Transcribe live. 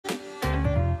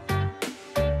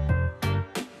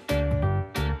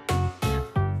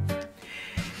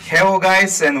Hello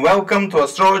guys, and welcome to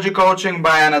Astrology Coaching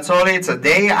by Anatoly.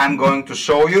 Today I'm going to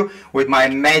show you with my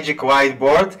magic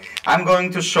whiteboard. I'm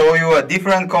going to show you a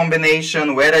different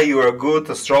combination, whether you're a good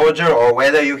astrologer or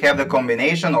whether you have the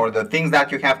combination or the things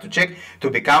that you have to check to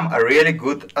become a really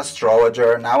good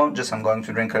astrologer. Now I'm going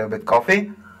to drink a little bit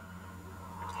coffee.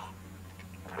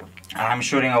 I'm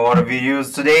shooting a lot of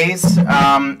videos today.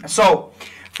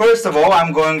 First of all,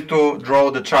 I'm going to draw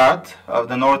the chart of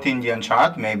the North Indian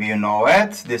chart. Maybe you know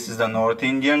it. This is the North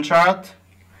Indian chart.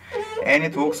 And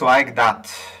it looks like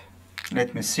that.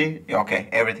 Let me see. Okay,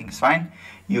 everything is fine.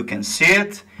 You can see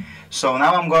it. So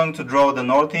now I'm going to draw the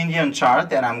North Indian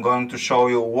chart and I'm going to show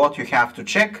you what you have to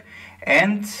check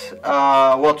and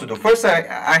what to do. First,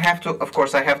 I have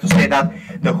to say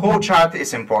that the whole chart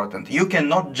is important. You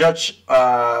cannot judge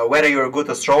whether you're a good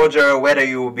astrologer, whether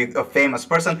you will be a famous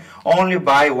person, only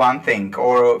by one thing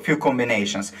or a few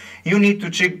combinations. You need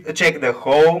to check the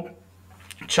whole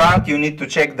chart. You need to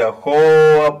check the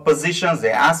whole positions,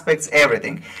 the aspects,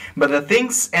 everything. But the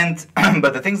things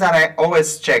that I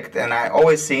always checked and I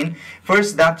always seen,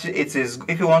 first, that it is,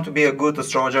 if you want to be a good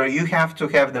astrologer, you have to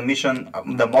have the mission,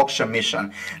 the moksha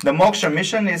mission. The moksha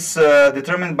mission is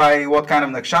determined by what kind of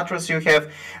nakshatras you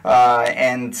have,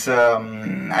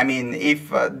 I mean, if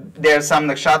there are some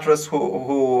nakshatras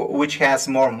which has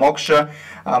more moksha.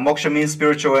 Moksha means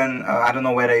spiritual, and I don't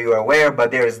know whether you are aware,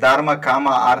 but there is dharma,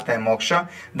 kama, artha, and moksha.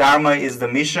 Dharma is the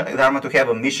mission, dharma to have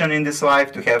a mission in this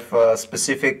life, to have a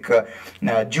specific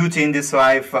duty in this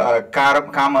life.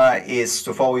 Kama is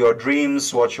to follow your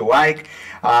dreams, what you like.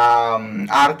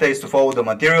 Artha is to follow the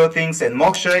material things, and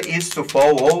moksha is to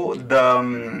follow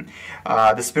the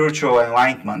spiritual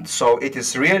enlightenment. So it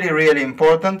is really, really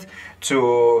important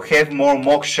to have more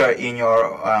moksha in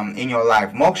your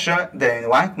life. Moksha, the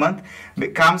enlightenment,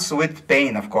 comes with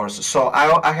pain, of course. So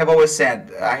I have always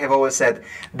said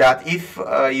that if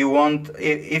you want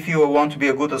to be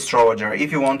a good astrologer,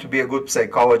 if you want to be a good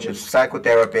psychologist,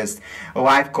 psychotherapist,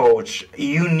 life coach,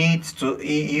 you need to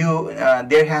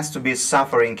there has to be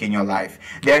suffering in your life.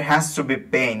 There has to be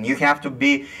pain. You have to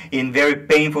be in very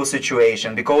painful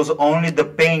situation, because only the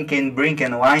pain can bring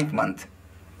enlightenment.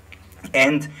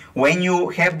 And when you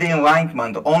have the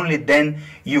enlightenment, only then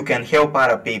you can help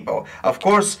other people. Of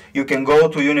course, you can go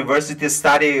to university,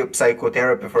 study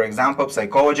psychotherapy, for example,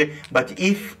 psychology. But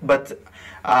if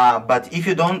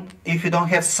you don't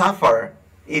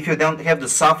have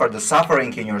the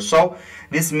suffering in your soul,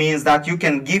 this means that you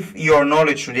can give your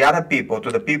knowledge to the other people,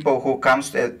 to the people who comes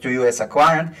to you as a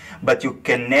client, but you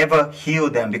can never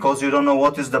heal them because you don't know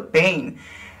what is the pain.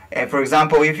 For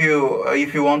example, if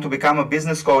you want to become a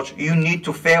business coach, you need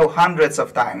to fail hundreds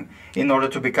of times in order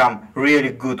to become really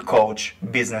good coach,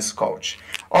 business coach.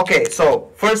 Okay,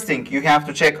 so first thing, you have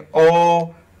to check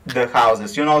all the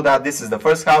houses. You know that this is the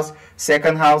first house,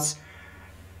 second house,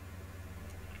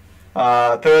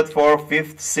 third, fourth,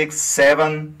 fifth, sixth,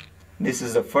 seven. This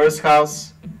is the first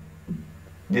house.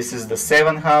 This is the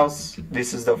seventh house.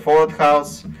 This is the fourth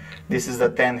house. This is the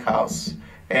 10th house.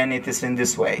 And it is in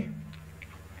this way.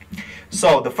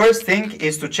 So the first thing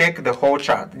is to check the whole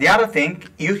chart. The other thing,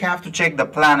 you have to check the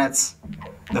planets,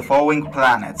 the following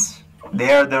planets.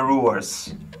 They are the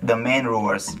rulers, the main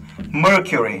rulers.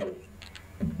 Mercury,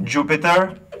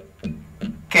 Jupiter,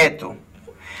 Ketu.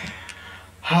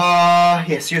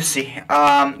 Yes, you see.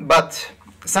 But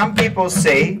some people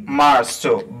say Mars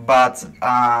too, but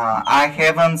I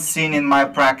haven't seen in my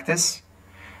practice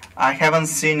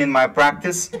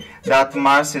that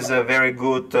Mars is a very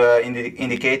good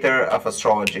indicator of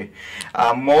astrology.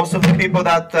 Most of the people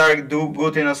that do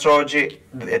good in astrology,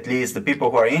 at least the people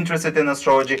who are interested in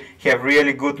astrology, have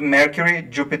really good Mercury,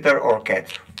 Jupiter, or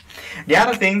Ketu. The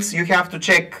other things, you have to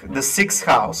check the 6th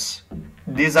house.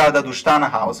 These are the Dushtana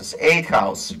houses. 8th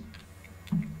house,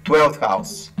 12th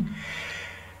house.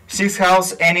 6th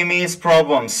house, enemies,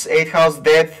 problems. 8th house,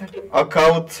 death,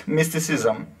 occult,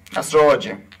 mysticism,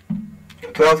 astrology.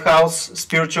 12th house,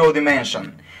 spiritual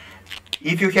dimension.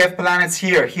 If you have planets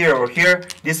here, here, or here,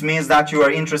 this means that you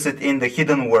are interested in the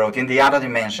hidden world, in the other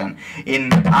dimension, in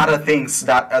other things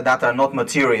that are not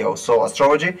material. So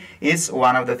astrology is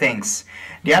one of the things.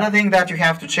 The other thing that you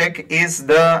have to check is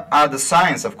are the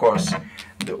signs, of course.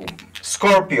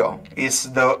 Scorpio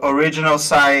is the original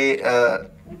sign.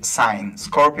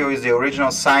 Scorpio is the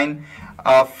original sign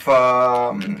of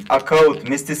occult,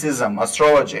 mysticism,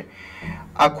 astrology.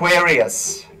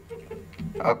 Aquarius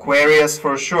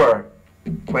for sure.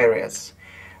 Aquarius.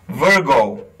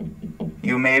 Virgo,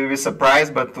 you may be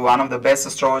surprised, but one of the best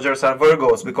astrologers are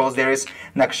Virgos, because there is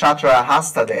nakshatra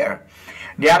hasta there.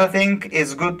 The other thing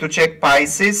is good to check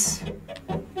Pisces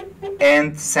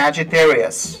and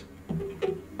Sagittarius.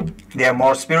 They're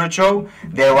more spiritual,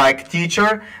 they're like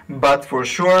teacher, but for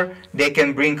sure they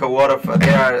can bring a lot of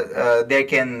they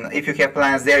can, if you have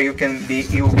plans there, you'll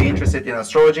be interested in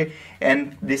astrology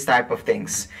and this type of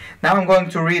things. Now I'm going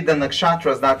to read the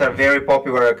nakshatras that are very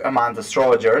popular among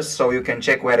astrologers, so you can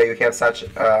check whether you have such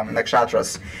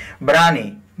nakshatras.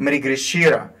 Brani,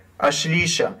 Mrigrishira,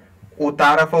 Ashlisha,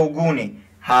 Uttara Falguni,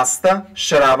 Hasta,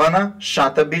 Shravana,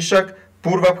 Shatabhishak,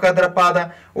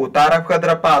 Purvabhadrapada,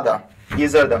 Uttarabhadrapada.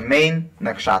 These are the main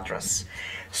nakshatras.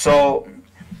 So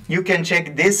you can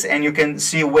check this and you can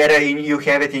see whether you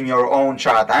have it in your own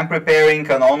chart. I'm preparing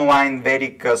an online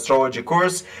Vedic astrology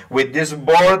course with this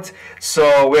board,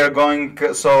 so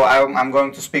I'm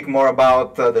going to speak more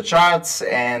about the charts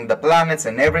and the planets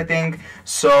and everything.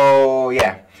 So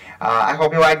yeah, I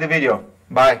hope you like the video.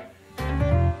 Bye.